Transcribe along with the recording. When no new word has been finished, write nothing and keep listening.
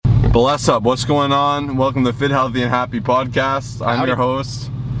Bless up. What's going on? Welcome to Fit, Healthy, and Happy podcast. I'm Howdy. your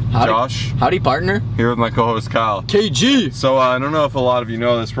host, Howdy. Josh. Howdy, partner. Here with my co-host, Kyle. KG. So I don't know if a lot of you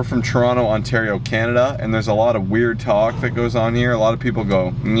know this. We're from Toronto, Ontario, Canada, and there's a lot of weird talk that goes on here. A lot of people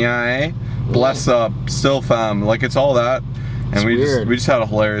go, yeah, eh? Bless up, still fam. Like, it's all that. And It's we weird. just had a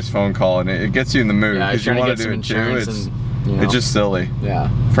hilarious phone call, and it gets you in the mood Yeah, I was because you trying to want get to do some it too. insurance and, It's just silly. Yeah.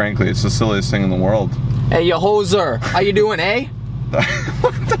 Frankly, it's the silliest thing in the world. Hey, you hoser. How you doing, eh?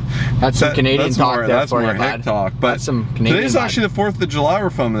 That's some Canadian that's talk more, there that's for more you, hick bud. talk. But That's some Canadian today's vibe. actually the 4th of July we're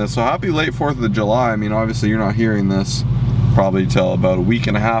filming this, so happy late 4th of July. I mean, obviously you're not hearing this probably till about a week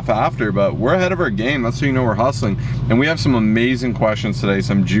and a half after, but we're ahead of our game. That's how you know we're hustling. And we have some amazing questions today,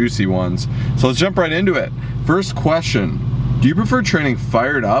 some juicy ones. So let's jump right into it. First question. Do you prefer training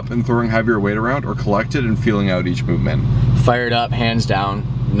fired up and throwing heavier weight around, or collected and feeling out each movement? Fired up, hands down.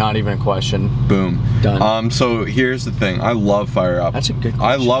 Not even a question. Boom. Done. So here's the thing. I love fire up. That's a good I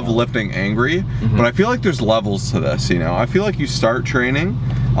question, love though. lifting angry, but I feel like there's levels to this, you know? I feel like you start training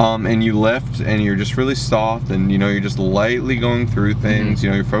and you lift and you're just really soft and, you know, you're just lightly going through things, you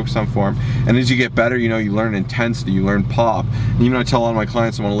know, you're focused on form. And as you get better, you know, you learn intensity, you learn pop. And even I tell a lot of my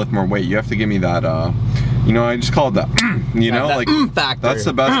clients I want to lift more weight, you have to give me that, you know, I just call it that, you know, that like factor. that's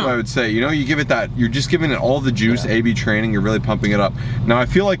the best way I would say. You know, you give it that, you're just giving it all the juice, Yeah. A/B training, you're really pumping it up. Now, I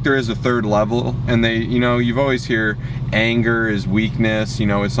feel like there is a third level, and they, you know, you've always hear anger is weakness, you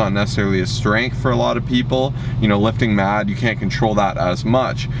know, it's not necessarily a strength for a lot of people. You know, lifting mad, you can't control that as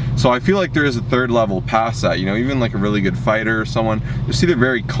much. So I feel like there is a third level past that, you know, even like a really good fighter or someone, you see they're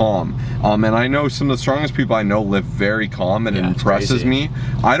very calm. And I know some of the strongest people I know live very calm, and it Yeah, it's impresses crazy. me.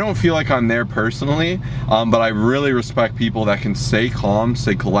 I don't feel like I'm there personally, but I really respect people that can stay calm,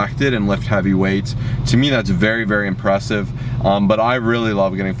 stay collected, and lift heavy weights. To me, that's very, very impressive. But I really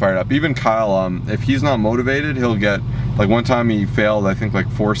love getting fired up. Even Kyle, if he's not motivated, he'll get, like one time he failed, I think like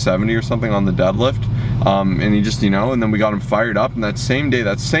 470 or something on the deadlift. And he just, you know, and then we got him fired up, and that same day,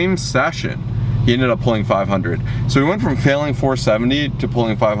 that same session, he ended up pulling 500. So we went from failing 470 to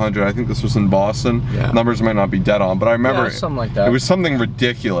pulling 500. I think this was in Boston. Yeah. Numbers might not be dead on, but I remember Yeah, something like that. it was something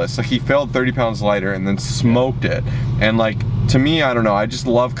ridiculous. Like, he failed 30 pounds lighter and then smoked it. And like, to me, I don't know, I just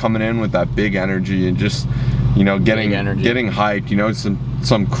love coming in with that big energy and just, you know, getting hyped, you know,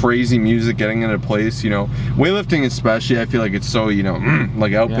 some crazy music, getting into place, you know. Weightlifting especially, I feel like it's so, you know,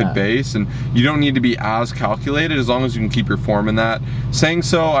 like output Yeah. based, and you don't need to be as calculated as long as you can keep your form in that. Saying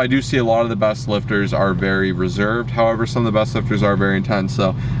so, I do see a lot of the best lifters are very reserved. However, some of the best lifters are very intense.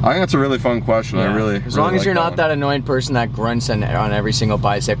 So I think that's a really fun question. Yeah. I really, as long really as like you're not one. that annoying person that grunts on every single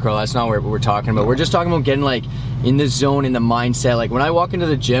bicep curl, that's not what we're talking about. We're just talking about getting like in the zone, in the mindset. Like when I walk into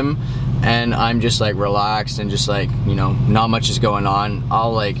the gym and I'm just like relaxed and just like, you know, not much is going on,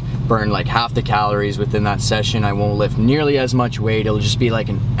 I'll like burn like half the calories within that session. I won't lift nearly as much weight. It'll just be like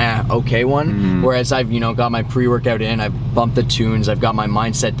an okay one. Whereas I've, you know, got my pre-workout in, I've bumped the tunes, I've got my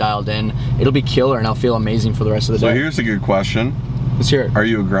mindset dialed in, it'll be killer and I'll feel amazing for the rest of the So day. here's a good question. Let's hear it. Are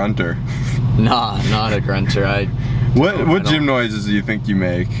you a grunter? Nah, not a grunter. What gym noises do you think you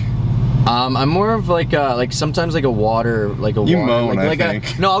make? I'm more of like sometimes like a water, like a You water, moan, like I a,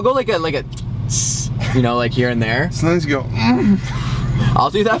 think. no, I'll go like a you know, like here and there. Sometimes you go, I'll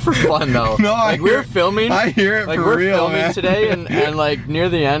do that for fun though. No, I like we hear were it. filming. I hear it like for we're real, filming man. today, and like near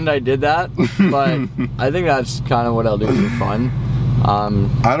the end I did that, but I think that's kind of what I'll do for fun.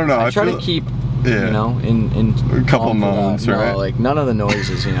 I don't know. I try feel, to keep, yeah. you know, in A couple calm for that. moans, no, right? like none of the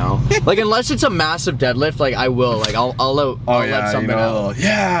noises, you know. Like unless it's a massive deadlift, like I will, like I'll Oh let yeah, something you know, a out. little,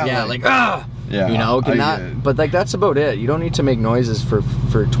 yeah, Yeah, like ah. yeah, You know, I can get that, it. but like that's about it. You don't need to make noises for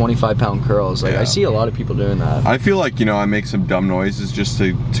 25-pound curls. Like Yeah. I see a lot of people doing that. I feel like, you know, I make some dumb noises just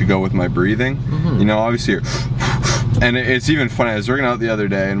to go with my breathing. You know, obviously, and it's even funny. I was working out the other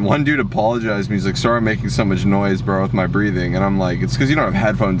day, and one dude apologized to me. He's like, "Sorry, I'm making so much noise, bro, with my breathing." And I'm like, "It's because you don't have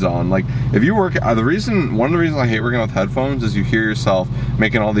headphones on. Like, if you work, one of the reasons I hate working out with headphones is you hear yourself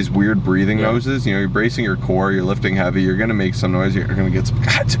making all these weird breathing noises. You know, you're bracing your core, you're lifting heavy, you're gonna make some noise. You're gonna get some,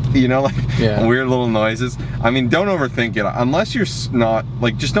 you know, like weird little noises. I mean, don't overthink it. Unless you're not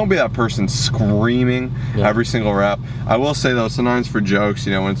like, just don't be that person screaming every single rep. I will say though, sometimes for jokes,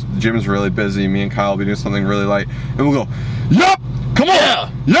 you know, when the gym is really busy, me and Kyle will be doing something really light, and we'll go, "Yup, come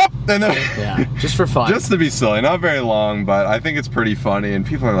on, yup," and then Yeah, just for fun. just to be silly, not very long, but I think it's pretty funny, and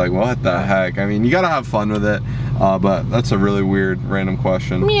people are like, "What the heck?" I mean, you gotta have fun with it, but that's a really weird, random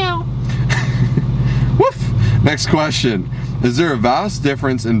question. Meow. Woof. Next question. Is there a vast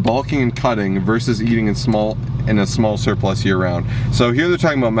difference in bulking and cutting versus eating in a small surplus year round? So here they're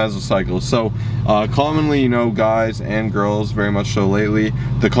talking about mesocycles. So commonly, guys and girls, very much so lately,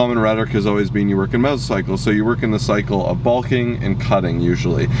 the common rhetoric has always been you work in mesocycles. So you work in the cycle of bulking and cutting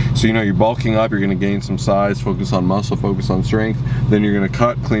usually. So you're bulking up, you're going to gain some size, focus on muscle, focus on strength. Then you're going to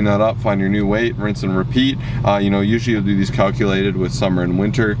cut, clean that up, find your new weight, rinse and repeat. Usually you'll do these calculated with summer and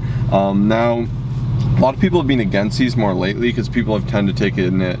winter. Now, a lot of people have been against these more lately because people have tended to take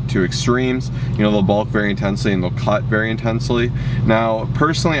it to extremes. They'll bulk very intensely and they'll cut very intensely. Now,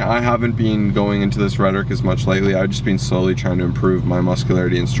 personally, I haven't been going into this rhetoric as much lately. I've just been slowly trying to improve my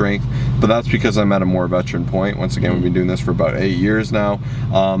muscularity and strength, but that's because I'm at a more veteran point. Once again, we've been doing this for about 8 years now.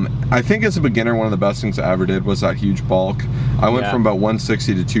 I think as a beginner, one of the best things I ever did was that huge bulk. I went from about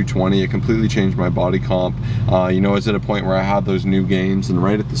 160 to 220. It completely changed my body comp. I was at a point where I had those new gains, and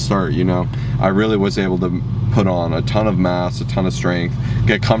right at the start, I really was able to put on a ton of mass, a ton of strength,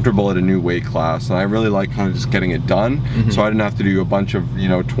 get comfortable at a new weight class, and I really like kind of just getting it done. So I didn't have to do a bunch of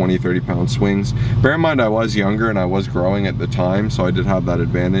 20-30 pound swings. Bear in mind I was younger and I was growing at the time, so I did have that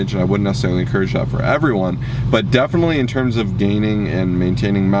advantage, and I wouldn't necessarily encourage that for everyone, but definitely in terms of gaining and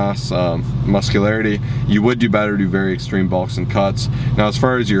maintaining mass, muscularity, you would do better to do very extreme bulks and cuts. Now, as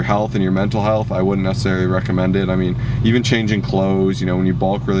far as your health and your mental health, I wouldn't necessarily recommend it. I mean, even changing clothes, when you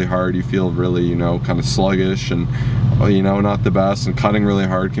bulk really hard, you feel really kind of sluggish and not the best, and cutting really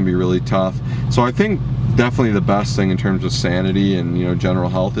hard can be really tough. So I think definitely the best thing in terms of sanity and general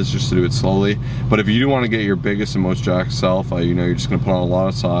health is just to do it slowly. But if you do want to get your biggest and most jacked self, you're just going to put on a lot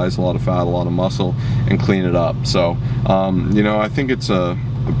of size, a lot of fat, a lot of muscle, and clean it up. So I think it's a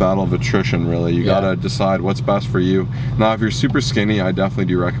battle of attrition, really. You gotta decide what's best for you. Now, if you're super skinny, I definitely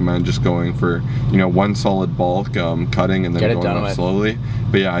do recommend just going for one solid bulk, cutting, and then going up slowly.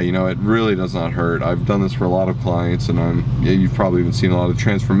 But yeah, it really does not hurt. I've done this for a lot of clients, and you've probably even seen a lot of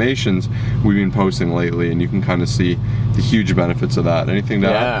transformations we've been posting lately, and you can kind of see the huge benefits of that. Anything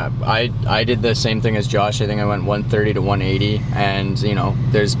to add? Yeah, I did the same thing as Josh. I think I went 130 to 180, and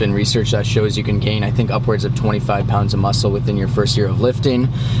there's been research that shows you can gain, I think, upwards of 25 pounds of muscle within your first year of lifting.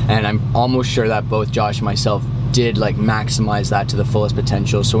 And I'm almost sure that both Josh and myself did maximize that to the fullest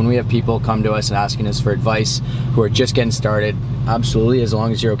potential. So when we have people come to us and asking us for advice who are just getting started, absolutely, as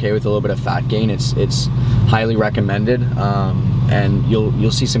long as you're okay with a little bit of fat gain, it's highly recommended, and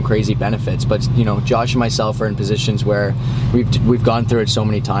you'll see some crazy benefits. But Josh and myself are in positions where we've gone through it so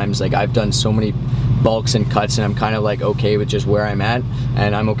many times. I've done so many bulks and cuts, and I'm kind of okay with just where I'm at,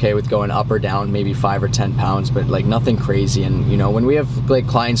 and I'm okay with going up or down maybe 5 or 10 pounds, but nothing crazy. And when we have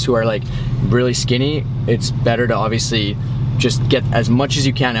clients who are really skinny, it's better to obviously just get as much as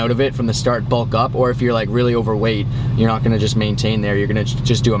you can out of it from the start, bulk up. Or if you're really overweight, you're not going to just maintain there, you're going to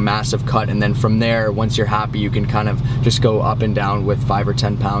just do a massive cut, and then from there, once you're happy, you can kind of just go up and down with 5 or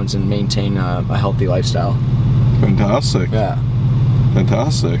 10 pounds and maintain a healthy lifestyle. Fantastic. Yeah.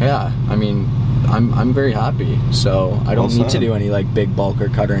 Fantastic. Yeah, I mean, I'm very happy, so I don't need to do any big bulk or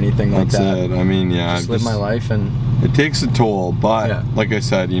cut or anything like that. That's it. I mean, yeah, just live my life, and it takes a toll. But like I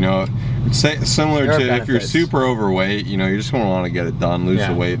said, it's similar to if you're super overweight, you're just going to want to get it done, lose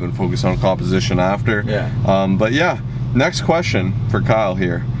the weight, and focus on composition after. But yeah, next question for Kyle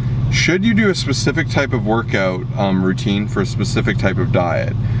here. Should you do a specific type of workout routine for a specific type of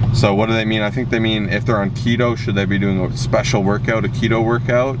diet? So what do they mean? I think they mean if they're on keto, should they be doing a special workout, a keto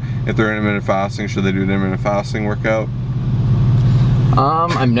workout? If they're intermittent fasting, should they do an intermittent fasting workout?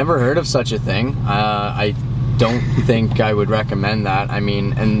 I've never heard of such a thing. I don't think I would recommend that. I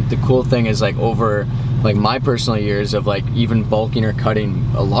mean, and the cool thing is over my personal years of even bulking or cutting,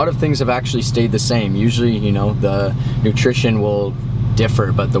 a lot of things have actually stayed the same. Usually, the nutrition will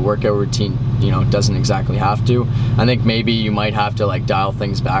differ, but the workout routine doesn't exactly have to. I think maybe you might have to dial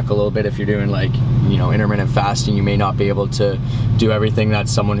things back a little bit. If you're doing intermittent fasting, you may not be able to do everything that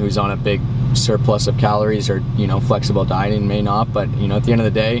someone who's on a big surplus of calories or flexible dieting may not. But at the end of the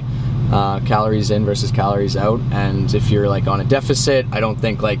day, calories in versus calories out, and if you're on a deficit, I don't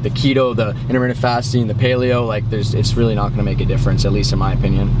think the keto, the intermittent fasting, the paleo, it's really not going to make a difference, at least in my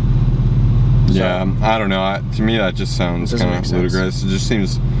opinion. Yeah, I don't know. To me, that just sounds kind of ludicrous. It just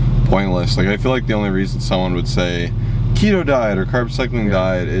seems pointless. I feel like the only reason someone would say keto diet or carb cycling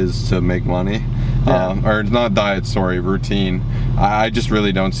diet is to make money. Or not diet, sorry, routine. I just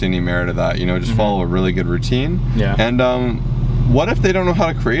really don't see any merit of that. Just follow a really good routine. Yeah. And what if they don't know how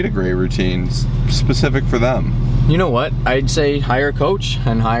to create a great routine specific for them? You know what? I'd say hire a coach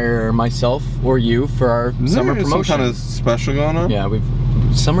and hire myself or you for our summer promotion. Some kind of special going on? Yeah,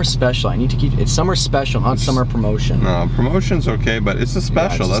 summer special. I need to keep it's summer special, not summer promotion. No, promotion's okay, but it's a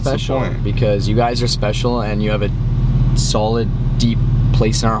special. That's special, the point. Because you guys are special and you have a solid, deep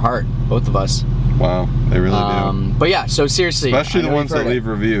place in our heart, both of us. Wow, they really do. But yeah, so seriously, especially the ones that leave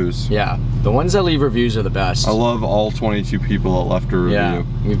reviews. Yeah, the ones that leave reviews are the best. I love all 22 people that left a review. Yeah,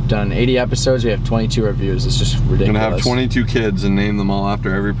 we've done 80 episodes. We have 22 reviews. It's just ridiculous. We're gonna have 22 kids and name them all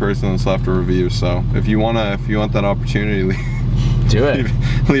after every person that's left a review. So if you want that opportunity, do it.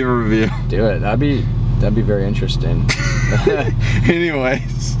 Leave a review. Do it. That'd be very interesting.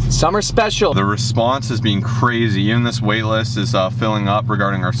 Anyways, summer special. The response has been crazy. Even this wait list is filling up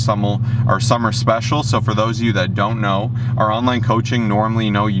regarding our summer special. So for those of you that don't know, our online coaching, normally,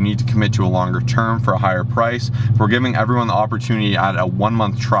 you need to commit to a longer term for a higher price. We're giving everyone the opportunity at a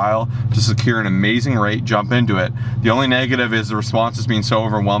 1-month trial to secure an amazing rate, jump into it. The only negative is the response has been so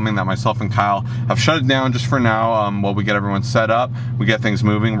overwhelming that myself and Kyle have shut it down just for now while we get everyone set up, we get things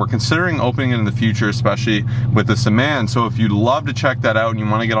moving. We're considering opening it in the future, especially with this demand. So if you'd love to check that out and you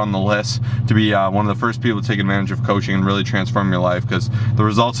want to get on the list to be one of the first people to take advantage of coaching and really transform your life, because the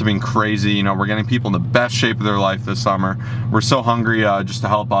results have been crazy. We're getting people in the best shape of their life this summer. We're so hungry just to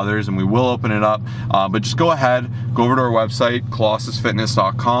help others, and we will open it up. But just go ahead, go over to our website,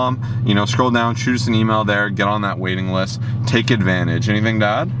 colossusfitness.com. Scroll down, shoot us an email there, get on that waiting list, take advantage. Anything to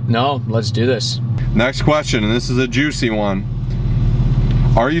add? No, let's do this. Next question, and this is a juicy one.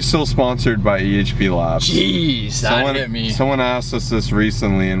 Are you still sponsored by EHP Labs? Jeez, that hit me. Someone asked us this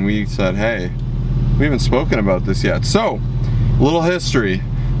recently, and we said, hey, we haven't spoken about this yet. So, little history.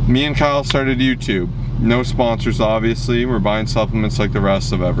 Me and Kyle started YouTube. No sponsors, obviously. We're buying supplements like the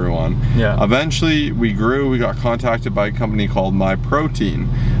rest of everyone. Yeah. Eventually, we grew. We got contacted by a company called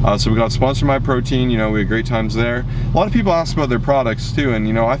MyProtein. So we got sponsored by MyProtein. We had great times there. A lot of people ask about their products too,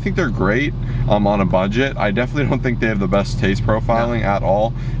 and I think they're great on a budget. I definitely don't think they have the best taste profiling at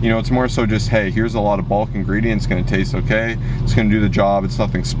all. It's more so just, hey, here's a lot of bulk ingredients. It's going to taste okay. It's going to do the job. It's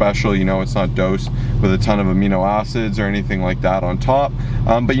nothing special. It's not dosed with a ton of amino acids or anything like that on top.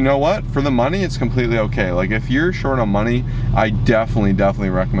 But you know what? For the money, it's completely okay. Like if you're short on money, I definitely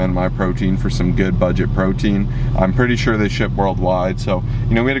recommend MyProtein for some good budget protein. I'm pretty sure they ship worldwide. So,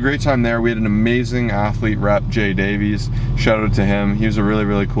 we had a great time there. We had an amazing athlete rep, Jay Davies. Shout out to him. He was a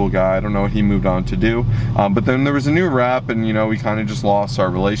really cool guy. I don't know what he moved on to do. But then there was a new rep, and we kind of just lost our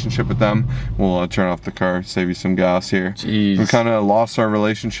relationship with them. We'll turn off the car, save you some gas here. Jeez. We kind of lost our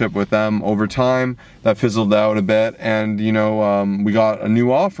relationship with them over time. That fizzled out a bit, and we got a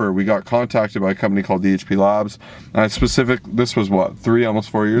new offer. We got contacted by a company called DHP Labs. This was what, almost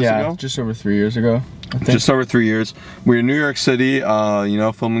 4 years ago? Yeah, just over 3 years ago. Just over 3 years. We were in New York City,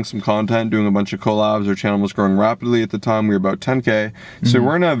 filming some content, doing a bunch of collabs. Our channel was growing rapidly at the time. We were about 10K. So we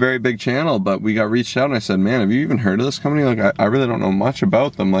weren't a very big channel, but we got reached out and I said, man, have you even heard of this company? Like, I really don't know much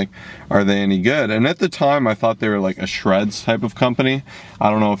about them. Like, are they any good? And at the time, I thought they were like a Shreds type of company. I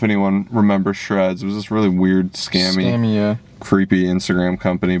don't know if anyone remembers Shreds. It was this really weird, scammy, creepy Instagram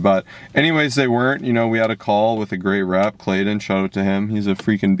company. But anyways, they weren't. We had a call with a great rep, Clayton. Shout out to him. He's a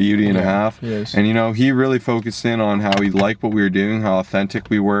freaking beauty and a half. And he really focused in on how he liked what we were doing, how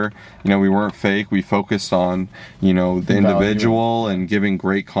authentic we were. We weren't fake. We focused on the individual and giving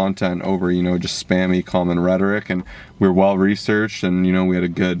great content over just spammy common rhetoric. And we were well researched, and we had a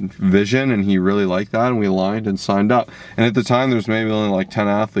good vision, and he really liked that, and we aligned and signed up. And at the time, there was maybe only like 10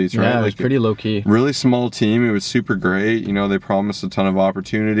 athletes, right? Yeah, it was pretty low key. Really small team. It was super great. They promised a ton of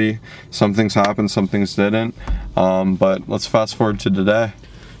opportunity. Some things happened, some things didn't. But let's fast forward to today.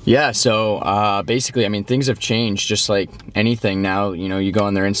 Yeah, so basically, things have changed just like anything now. You go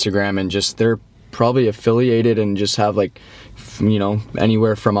on their Instagram and just they're probably affiliated and just have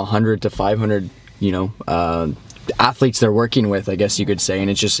anywhere from 100 to 500, athletes they're working with, I guess you could say. And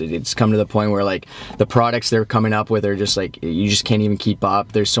it's come to the point where like the products they're coming up with are just like, you just can't even keep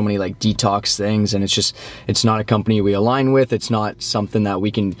up. There's so many like detox things, and it's not a company we align with. It's not something that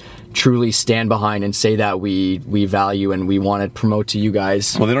we can truly stand behind and say that we value and we want to promote to you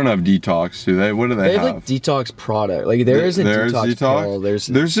guys. Well, they don't have detox, do they? What do they have? They have like detox product. Like there is a detox pill.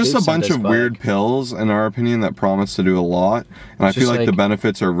 There's just a bunch of weird pills, in our opinion, that promise to do a lot. And I feel like the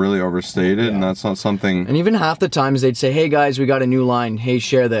benefits are really overstated, and that's not something. And even half the times they'd say, hey guys, we got a new line. Hey,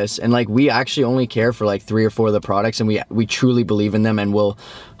 share this. And like we actually only care for like 3 or 4 of the products, and we truly believe in them and will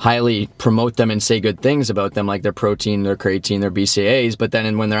highly promote them and say good things about them, like their protein, their creatine, their BCAAs. But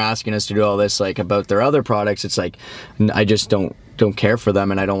then when they're asking us to do all this like about their other products, it's like I just don't don't care for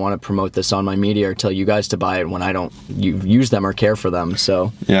them, and I don't want to promote this on my media or tell you guys to buy it when I don't use them or care for them.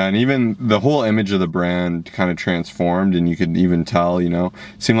 So yeah, and even the whole image of the brand kind of transformed, and you could even tell, you know,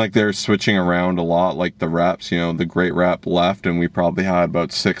 it seemed like they're switching around a lot, like the reps, you know, the great rep left, and we probably had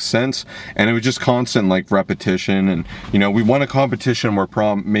about 6 cents, and it was just constant like repetition, and you know, we won a competition where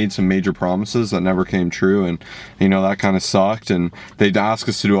made some major promises that never came true, and you know, that kind of sucked, and they'd ask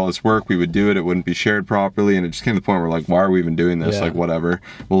us to do all this work, we would do it wouldn't be shared properly, and it just came to the point where like, why are we even doing this? Like, whatever,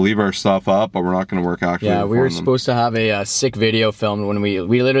 we'll leave our stuff up, but we're not going to work actively. Yeah, we were supposed to have a sick video filmed when we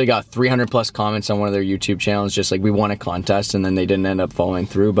literally got 300 plus comments on one of their YouTube channels, just like we won a contest, and then they didn't end up following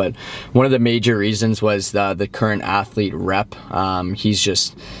through. But one of the major reasons was the current athlete rep. He's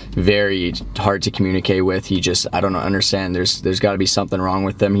just very hard to communicate with. He just, I don't understand. There's got to be something wrong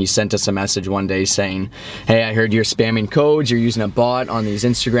with him. He sent us a message one day saying, hey, I heard you're spamming codes, you're using a bot on these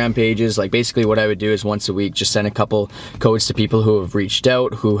Instagram pages. Like, basically what I would do is once a week just send a couple codes to people who have reached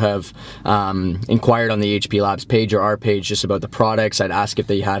out, who have inquired on the HP Labs page or our page just about the products. I'd ask if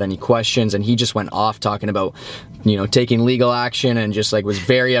they had any questions, and he just went off talking about, you know, taking legal action, and just like was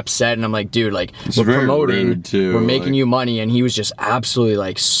very upset. And I'm like, dude, like, we're promoting, we're making you money, and he was just absolutely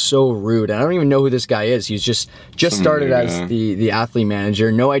like so rude. And I don't even know who this guy is. He's just started as the athlete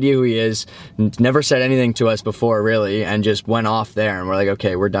manager, no idea who he is, never said anything to us before really, and just went off there. And we're like,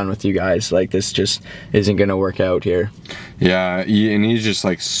 okay, we're done with you guys. Like, this just isn't gonna work out here. Yeah, and he's just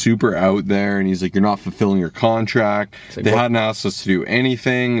like super out there, and he's like, you're not fulfilling your contract. Like, they hadn't asked us to do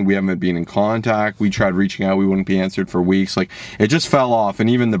anything. We haven't been in contact. We tried reaching out, we wouldn't be answered for weeks. Like, it just fell off. And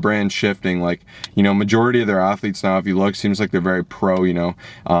even the brand shifting, like, you know, majority of their athletes now, if you look, seems like they're very pro, you know,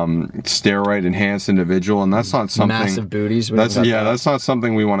 steroid enhanced individual, and that's not something, massive booties. That's not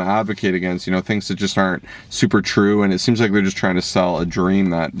something we want to advocate against, you know, things that just aren't super true. And it seems like they're just trying to sell a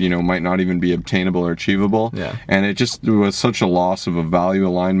dream that, you know, might not even be obtainable or achievable. Yeah. And it just was such a loss of a value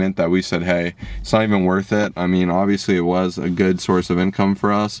alignment that we said, hey, it's not even worth it. I mean, obviously it was a good source of income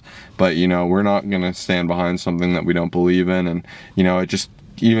for us, but you know, we're not going to stand behind something that we don't believe in. And you know, it just,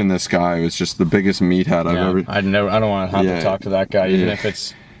 even this guy was just the biggest meathead I've ever. I don't want to have to talk to that guy, even if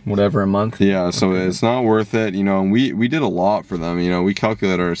it's whatever a month. Yeah, so it's not worth it, you know. And we did a lot for them, you know. We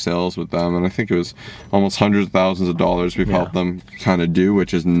calculated our sales with them, and I think it was almost hundreds of thousands of dollars we've helped them kind of do,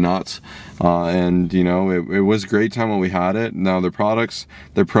 which is nuts. And you know, it was a great time when we had it. Now their products,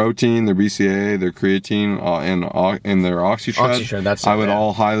 their protein, their BCA, their creatine, and their OxyShred, I would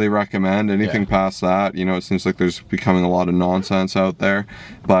all highly recommend. Anything past that, you know, it seems like there's becoming a lot of nonsense out there.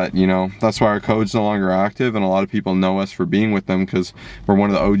 But you know, that's why our code's no longer active, and a lot of people know us for being with them because we're one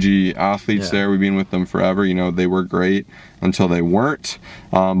of the OG athletes there. We've been with them forever. You know, they were great until they weren't.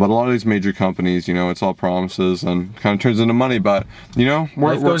 But a lot of these major companies, you know, it's all promises and kind of turns into money. But you know,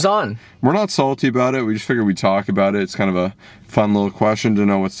 life goes on. We're not salty about it. We just figured we'd talk about it. It's kind of a fun little question to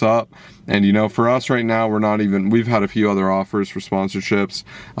know what's up. And you know, for us right now, we've had a few other offers for sponsorships,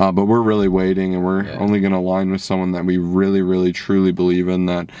 but we're really waiting, and we're only going to align with someone that we really, really, truly believe in,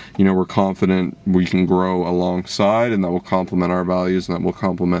 that, you know, we're confident we can grow alongside, and that will complement our values, and that will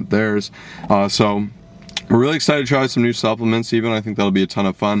complement theirs. So we're really excited to try some new supplements even. I think that'll be a ton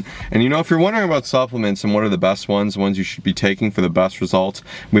of fun. And you know, if you're wondering about supplements and what are the best ones you should be taking for the best results,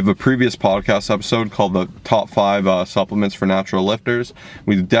 we have a previous podcast episode called the top 5 supplements for natural lifters.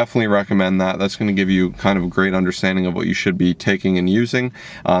 We definitely recommend that. That's going to give you kind of a great understanding of what you should be taking and using.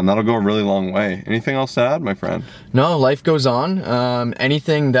 That'll go a really long way. Anything else to add, my friend? No, life goes on.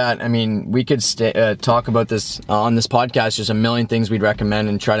 Anything that, I mean, we could talk about this on this podcast, just a million things we'd recommend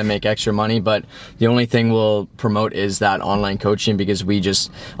and try to make extra money, but the only thing we'll promote is that online coaching, because we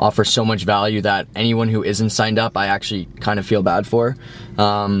just offer so much value that anyone who isn't signed up, I actually kind of feel bad for.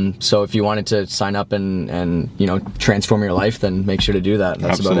 So if you wanted to sign up and you know, transform your life, then make sure to do that.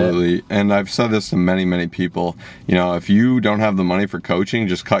 That's absolutely. About it. And I've said this to many people. You know, if you don't have the money for coaching,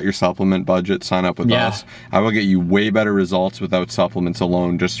 just cut your supplement budget, sign up with us. I will get you way better results without supplements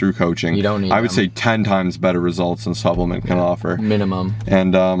alone, just through coaching. You don't need I would say 10 times better results than supplement can offer. Minimum.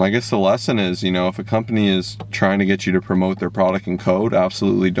 And I guess the lesson is, you know, if a company is trying to get you to promote their product and code,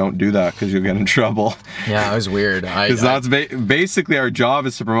 absolutely don't do that, because you'll get in trouble. Yeah, it was weird. Because that's basically our job,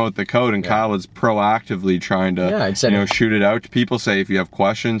 is to promote the code, and Kyle was proactively trying to shoot it out to people. Say, if you have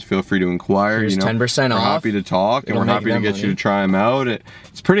questions, feel free to inquire. Here's 10% off. We're happy to talk, and we're happy to get you to try them out.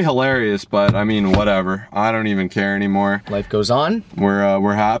 It's pretty hilarious, but I mean, whatever. I don't even care anymore. Life goes on.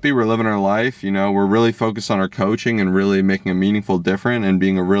 We're happy. We're living our life. You know, we're really focused on our coaching and really making a meaningful difference and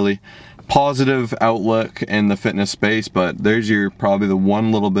being a really positive outlook in the fitness space, but there's your probably the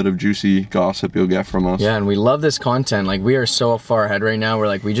one little bit of juicy gossip you'll get from us. Yeah, and we love this content. Like, we are so far ahead right now. We're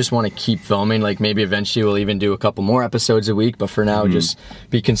like, we just want to keep filming. Like, maybe eventually we'll even do a couple more episodes a week, but for now, just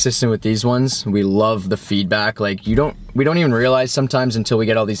be consistent with these ones. We love the feedback. Like, we don't even realize sometimes until we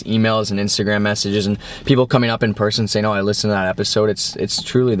get all these emails and Instagram messages and people coming up in person saying, oh, I listened to that episode. It's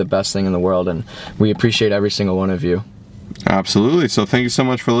truly the best thing in the world, and we appreciate every single one of you. Absolutely. So thank you so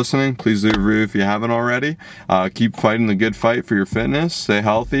much for listening. Please leave a review if you haven't already. Keep fighting the good fight for your fitness. Stay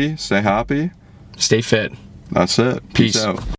healthy. Stay happy. Stay fit. That's it. Peace out.